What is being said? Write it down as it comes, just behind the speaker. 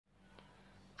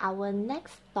Our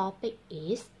next topic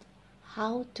is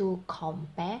how to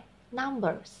compare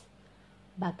numbers.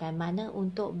 Bagaimana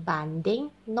untuk banding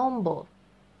nombor.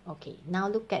 Okay, now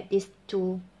look at these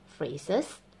two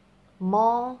phrases.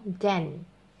 More than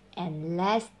and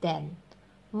less than.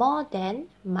 More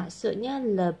than maksudnya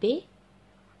lebih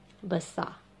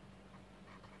besar.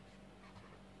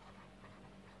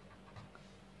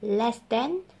 Less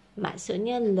than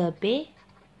maksudnya lebih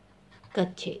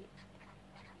kecil.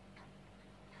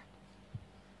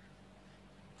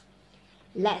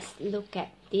 Let's look at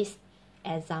this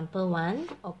example one.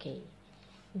 Okay.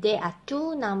 There are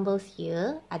two numbers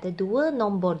here. Ada dua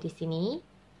nombor di sini.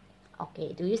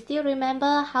 Okay. Do you still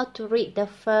remember how to read the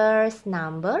first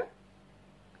number?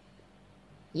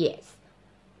 Yes.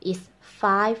 It's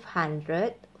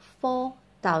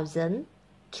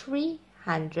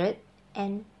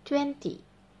 504,320.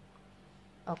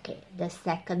 Okay. The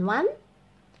second one.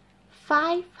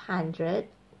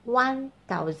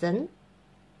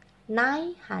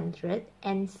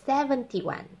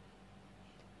 501,971.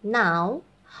 Now,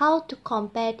 how to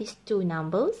compare these two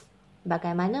numbers?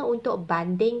 Bagaimana untuk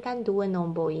bandingkan dua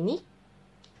nombor ini?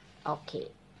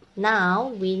 Okay. Now,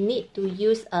 we need to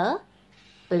use a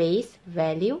place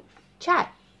value chart.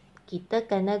 Kita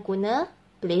kena guna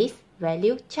place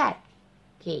value chart.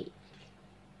 Okay.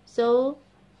 So,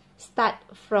 start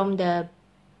from the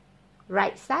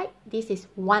right side. This is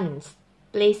ones.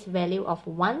 Place value of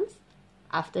ones.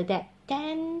 After that,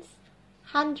 tens,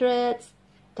 hundreds,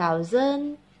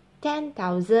 thousand,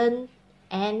 10,000,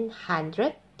 and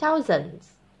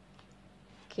 100,000s.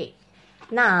 Okay.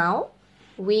 Now,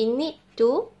 we need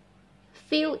to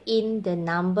fill in the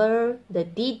number, the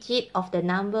digit of the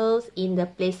numbers in the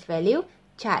place value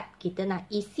chart. Kita nak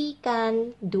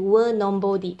isikan dua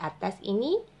nombor di atas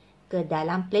ini ke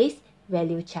dalam place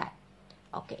value chart.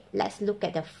 Okay, let's look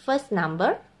at the first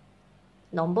number.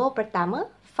 Nombor pertama,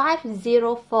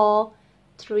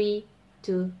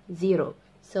 504,320.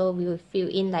 So we will fill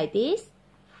in like this.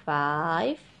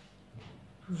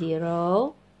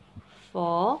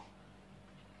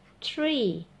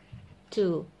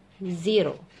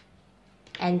 504,320.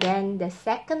 And then the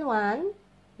second one,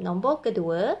 nombor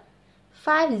kedua,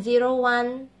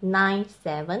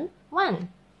 501,971.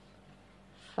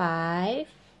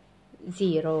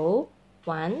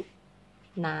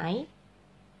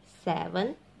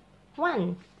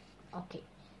 501,971. Okay.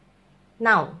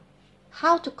 Now,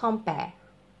 how to compare?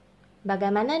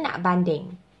 Bagaimana nak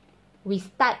banding? We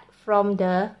start from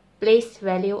the place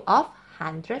value of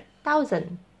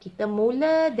 100,000. Kita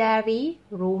mula dari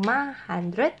rumah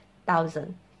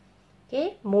 100,000.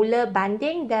 Okay, mula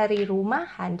banding dari rumah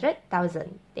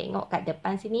 100,000. Tengok kat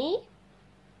depan sini.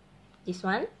 This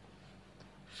one.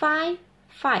 5,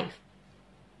 5.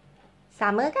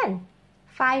 Sama kan?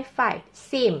 5, 5.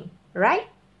 Same, right?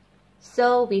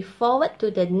 So, we forward to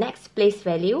the next place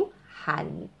value,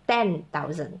 10,000.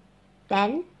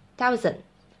 10,000.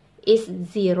 Is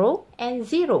 0 and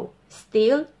 0.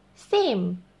 Still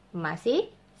same. Masih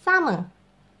sama.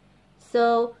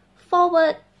 So,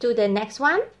 forward to the next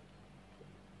one,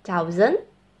 1,000.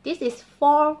 This is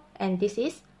 4 and this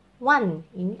is 1.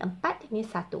 Ini 4, ini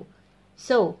 1.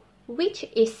 So, which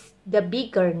is the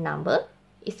bigger number?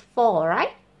 It's 4,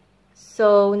 right?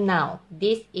 So, now,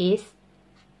 this is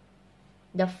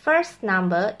the first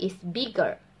number is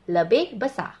bigger, lebih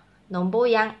besar.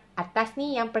 Nombor yang atas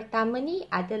ni, yang pertama ni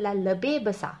adalah lebih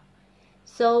besar.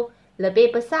 So,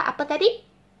 lebih besar apa tadi?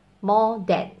 More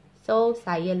than. So,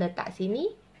 saya letak sini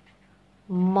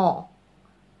more.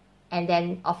 And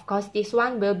then, of course, this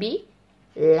one will be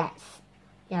less.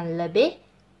 Yang lebih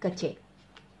kecil.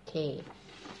 Okay.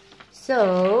 So,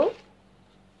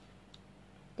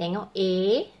 tengok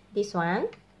A, this one.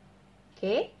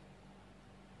 Okay.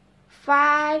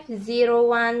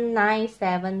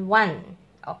 501,971.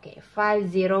 Okay,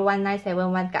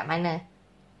 501,971 kat mana?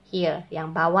 Here,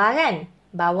 yang bawah kan?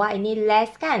 Bawah ini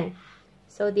less kan?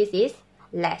 So, this is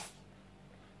less.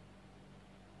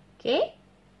 Okay.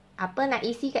 Apa nak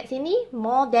isi kat sini?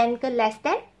 More than ke less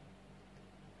than?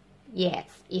 Yes,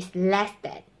 it's less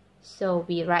than. So,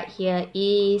 we write here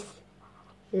is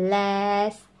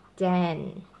less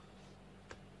than.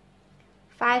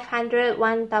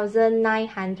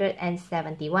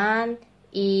 501,971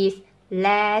 is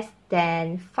less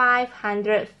than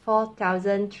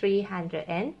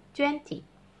 504,320.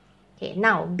 Okay,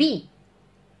 now B.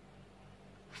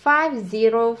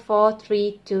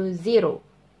 504,320.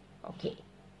 Okay.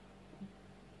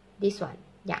 This one.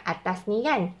 Yang atas ni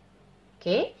kan?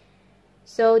 Okay.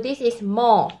 So, this is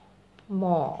more.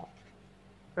 More.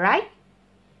 Right?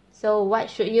 So, what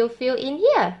should you fill in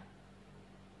here?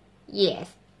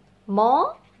 Yes,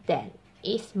 more than.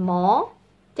 is more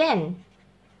than.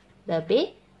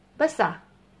 Lebih besar.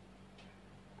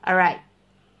 Alright.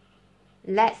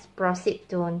 Let's proceed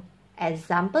to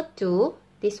example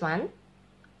 2. This one.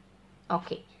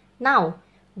 Okay. Now,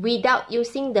 without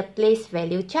using the place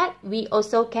value chart, we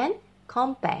also can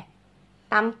compare.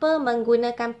 Tanpa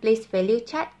menggunakan place value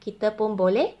chart, kita pun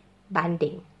boleh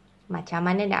banding. Macam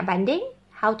mana nak banding?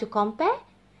 How to compare?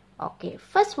 Okay,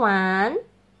 first one,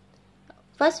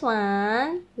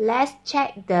 let's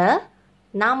check the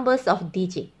numbers of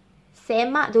digit.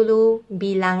 Semak dulu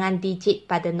bilangan digit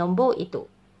pada nombor itu.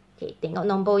 Okay, tengok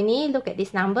nombor ini. Look at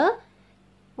this number.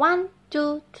 1,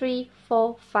 2, 3,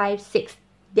 4, 5, 6.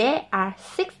 There are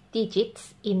 6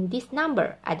 digits in this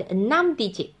number. Ada 6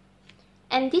 digit.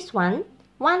 And this one,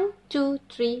 1, 2,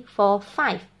 3, 4,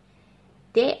 5.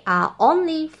 There are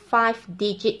only 5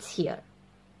 digits here.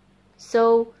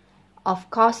 So, of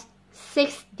course,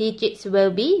 6 digits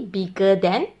will be bigger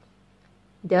than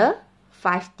the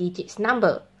 5 digits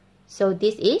number. So,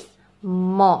 this is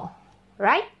more,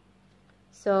 right?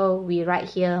 So, we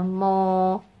write here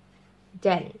more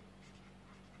than.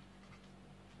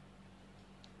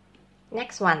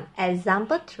 Next one,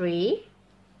 example 3.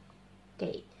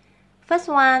 Okay. First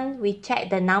one, we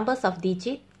check the numbers of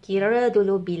digit. Kira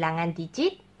dulu bilangan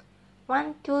digit.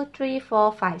 1, 2, 3,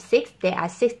 4, 5, 6. There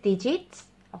are 6 digits.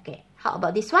 Okay, how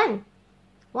about this one?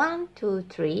 1,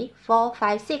 2, 3, 4,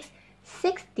 5, 6.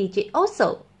 6 digit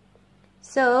also.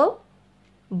 So,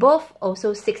 both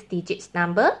also 6 digits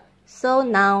number. So,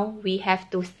 now we have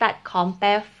to start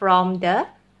compare from the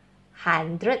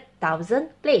 100,000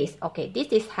 place. Okay,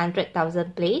 this is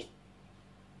 100,000 place.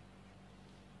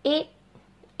 8,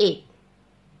 8.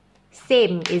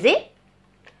 Same, is it?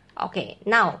 Okay,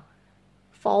 now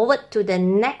forward to the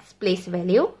next place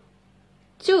value.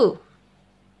 2.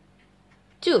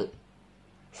 2.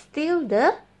 Still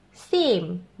the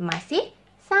same. Masih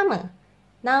sama.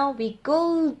 Now we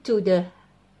go to the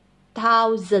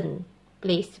 1000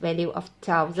 place value of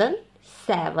 1000.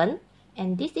 7.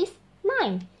 And this is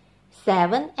 9.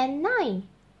 7 and 9.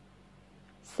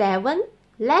 7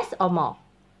 less or more?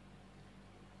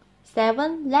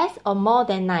 7 less or more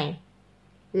than 9?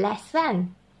 Less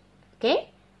than.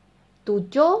 Okay.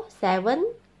 7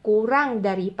 kurang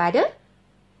daripada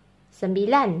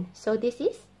 9. So, this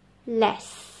is less.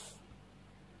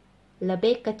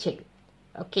 Lebih kecil.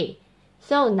 Okay.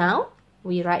 So, now,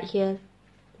 we write here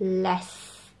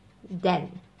less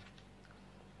than.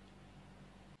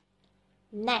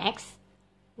 Next,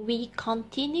 we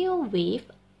continue with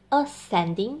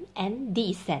ascending and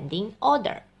descending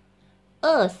order.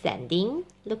 Ascending,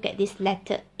 look at this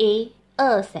letter A,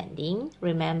 ascending.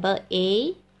 Remember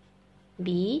A,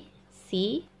 B,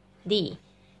 C, D.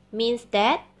 Means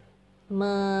that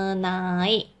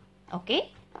menaik. Okay?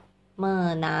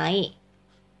 Menaik.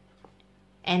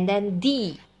 And then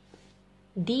D.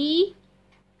 D,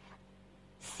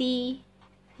 C,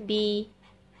 B,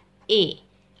 A.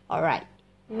 Alright.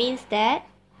 Means that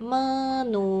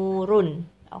menurun.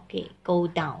 Okay, go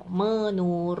down.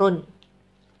 Menurun.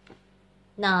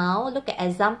 Now, look at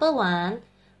example 1.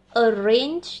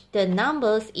 Arrange the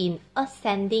numbers in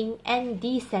ascending and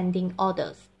descending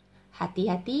orders.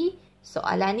 Hati-hati,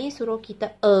 soalan ni suruh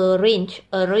kita arrange.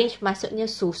 Arrange maksudnya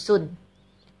susun.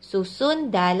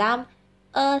 Susun dalam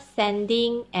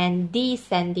ascending and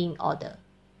descending order.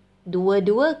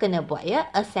 Dua-dua kena buat ya.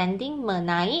 Ascending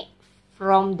menaik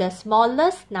from the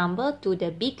smallest number to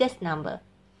the biggest number.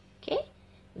 Okay?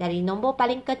 Dari nombor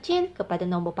paling kecil kepada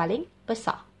nombor paling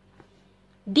besar.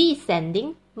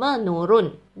 Descending,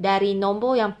 menurun dari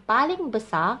nombor yang paling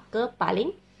besar ke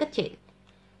paling kecil.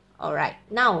 Alright,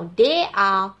 now there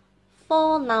are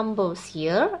 4 numbers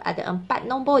here. Ada 4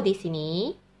 nombor di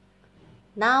sini.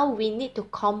 Now we need to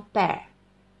compare.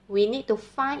 We need to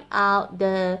find out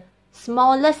the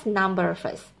smallest number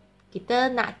first.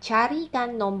 Kita nak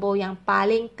carikan nombor yang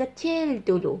paling kecil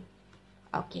dulu.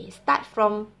 Okay, start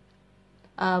from,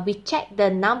 we check the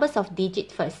numbers of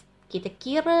digit first. Kita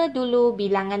kira dulu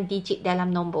bilangan digit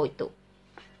dalam nombor itu.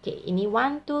 Okay, ini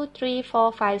 1, 2, 3,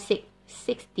 4, 5, 6.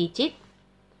 6 digit.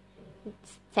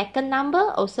 Second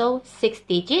number also 6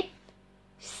 digit.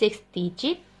 6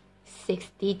 digit.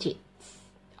 6 digits.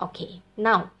 Okay,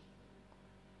 now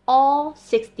all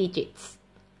 6 digits.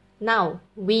 Now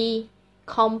we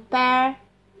compare.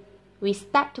 We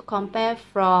start to compare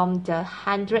from the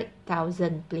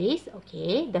 100,000 place.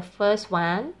 Okay, the first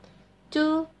one,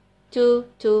 2, 2,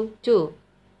 2, 2.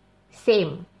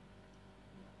 Same.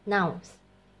 Now,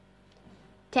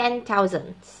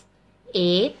 10,000.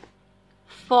 8,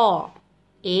 4,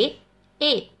 8,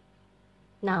 8.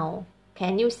 Now,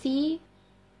 can you see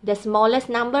the smallest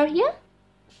number here?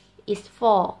 Is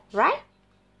 4, right?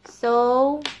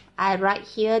 So, I write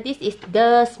here, this is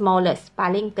the smallest,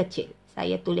 paling kecil.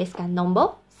 Saya tuliskan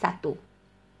nombor 1.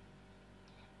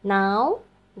 Now,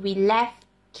 we left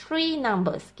 3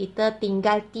 numbers. Kita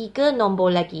tinggal 3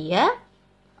 nombor lagi ya.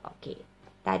 Okay.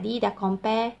 Tadi dah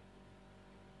compare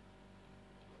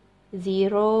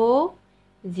 0,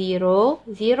 0,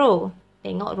 0.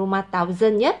 Tengok rumah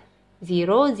thousand ya.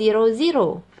 0, 0,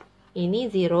 0. Ini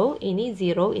 0, ini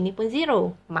 0, ini pun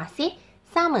 0. Masih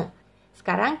sama.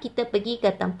 Sekarang kita pergi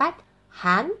ke tempat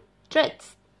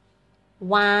hundreds.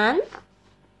 1.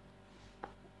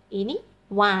 Ini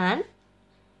 1.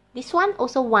 This one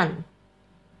also 1.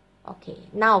 Okay.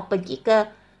 Now pergi ke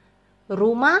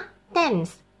rumah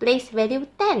tens. Place value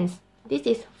tens. This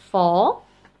is 4.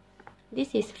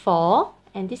 This is 4.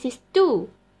 And this is 2.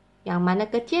 Yang mana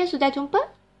kecil sudah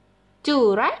jumpa?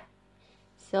 2, right?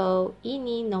 So,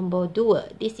 ini nombor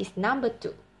 2. This is number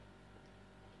 2.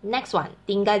 Next one.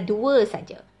 Tinggal 2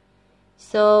 saja.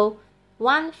 So,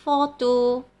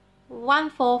 142,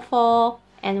 144,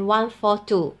 and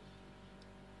 142.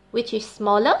 Which is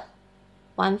smaller?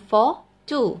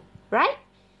 142, right?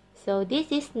 So, this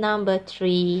is number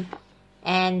 3.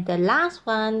 And the last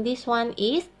one, this one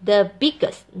is the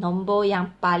biggest. Nombor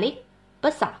yang paling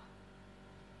besar.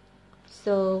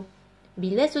 So,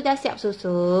 bila sudah siap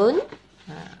susun,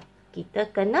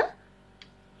 kita kena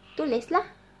tulislah.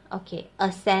 Okay,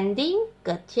 ascending,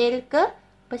 kecil ke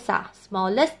besar.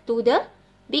 Smallest to the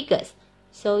biggest.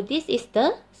 So, this is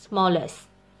the smallest.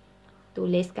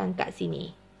 Tuliskan kat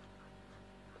sini.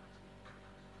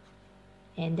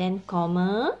 And then,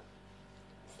 comma.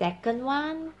 Second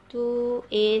one,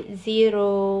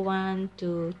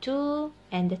 280122.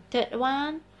 And the third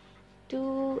one,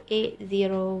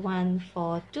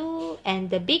 280142,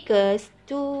 and the biggest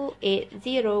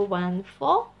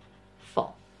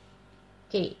 280144.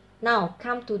 Okay, now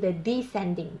come to the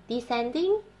descending.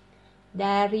 Descending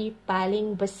dari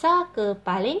paling besar ke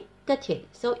paling kecil.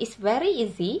 So it's very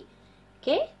easy.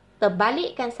 Okay,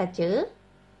 terbalikkan saja.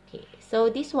 Okay, so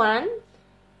this one,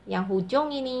 yang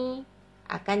hujung ini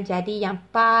akan jadi yang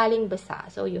paling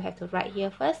besar. So you have to write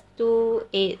here first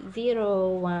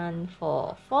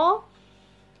 280144.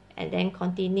 And then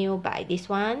continue by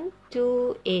this one,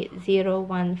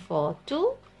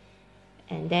 280142.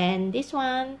 And then this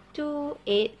one,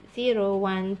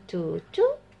 280122.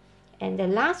 And the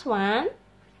last one,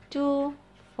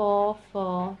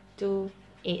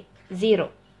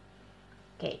 244280.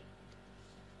 Okay.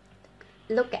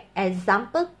 Look at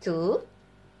example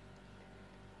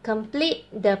 2. Complete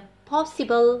the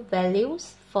possible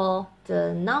values for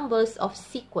the numbers of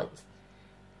sequence.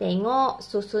 Tengok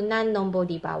susunan nombor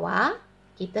di bawah.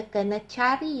 Kita kena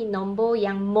cari nombor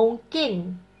yang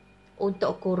mungkin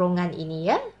untuk kurungan ini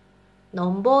ya.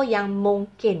 Nombor yang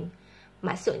mungkin.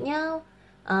 Maksudnya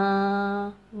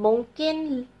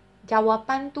mungkin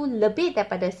jawapan tu lebih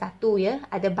daripada 1 ya.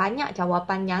 Ada banyak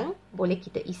jawapan yang boleh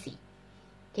kita isi.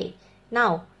 Okay.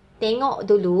 Now, tengok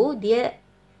dulu dia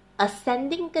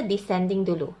ascending ke descending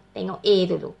dulu. Tengok A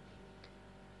dulu.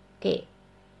 Okay.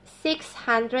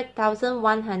 600,105,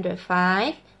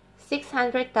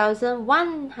 600,132,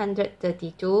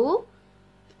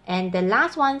 and the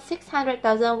last one,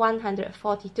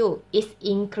 600,142 is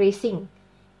increasing.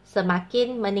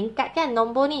 Semakin meningkat kan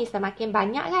nombor ni, semakin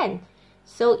banyak kan.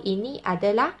 So, ini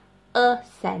adalah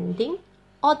ascending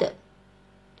order.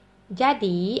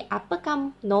 Jadi,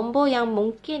 apakah nombor yang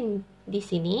mungkin di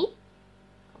sini?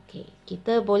 Okay,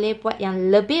 kita boleh buat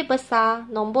yang lebih besar.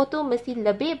 Nombor tu mesti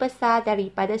lebih besar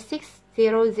daripada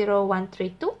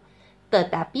 600132.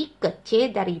 Tetapi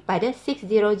kecil daripada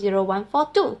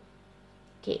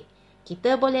 600142. Okay,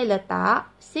 kita boleh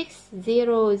letak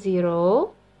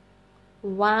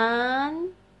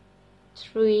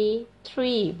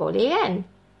 600133. Boleh kan?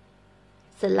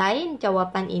 Selain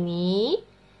jawapan ini,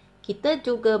 kita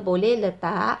juga boleh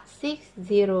letak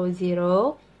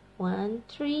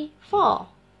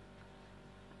 600134.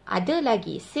 Ada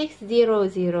lagi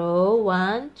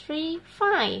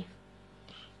 600135.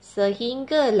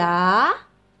 Sehinggalah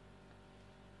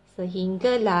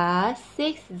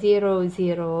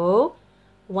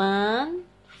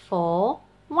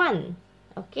 600141.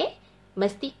 Okey?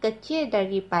 Mesti kecil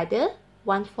daripada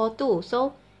 142.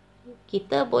 So,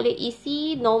 kita boleh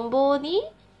isi nombor ni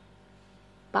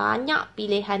banyak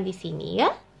pilihan di sini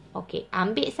ya. Okey,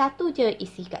 ambil satu je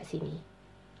isi kat sini.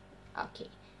 Okey.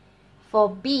 For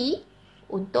B,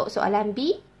 untuk soalan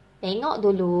B, tengok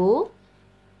dulu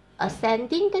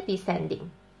ascending ke descending.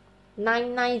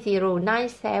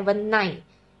 990979.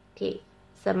 Okey,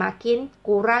 semakin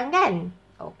kurang kan?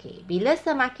 Okey, bila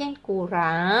semakin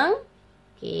kurang,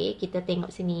 okey, kita tengok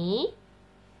sini.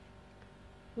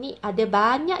 Ni ada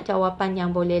banyak jawapan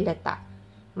yang boleh letak.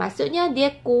 Maksudnya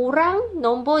dia kurang,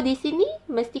 nombor di sini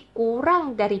mesti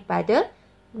kurang daripada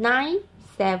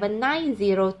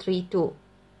 979032.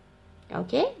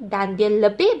 Okey, dan dia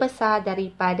lebih besar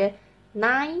daripada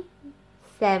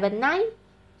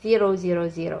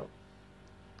 979000.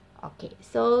 Okey,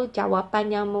 so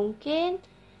jawapan yang mungkin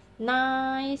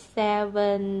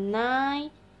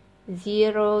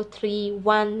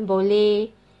 979031 boleh,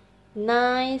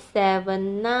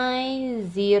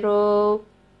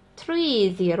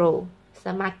 979030.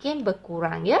 Semakin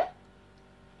berkurang ya.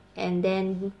 And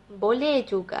then boleh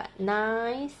juga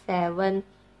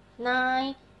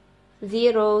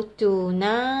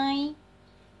 979029.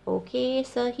 Okey,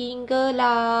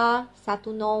 sehinggalah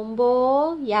satu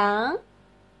nombor yang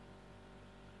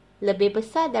lebih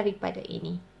besar daripada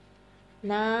ini.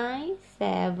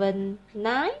 979.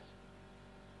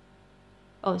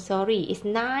 Oh, sorry. It's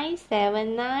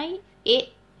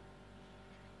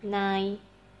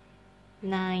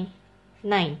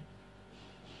 979899.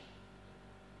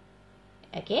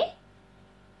 Okay?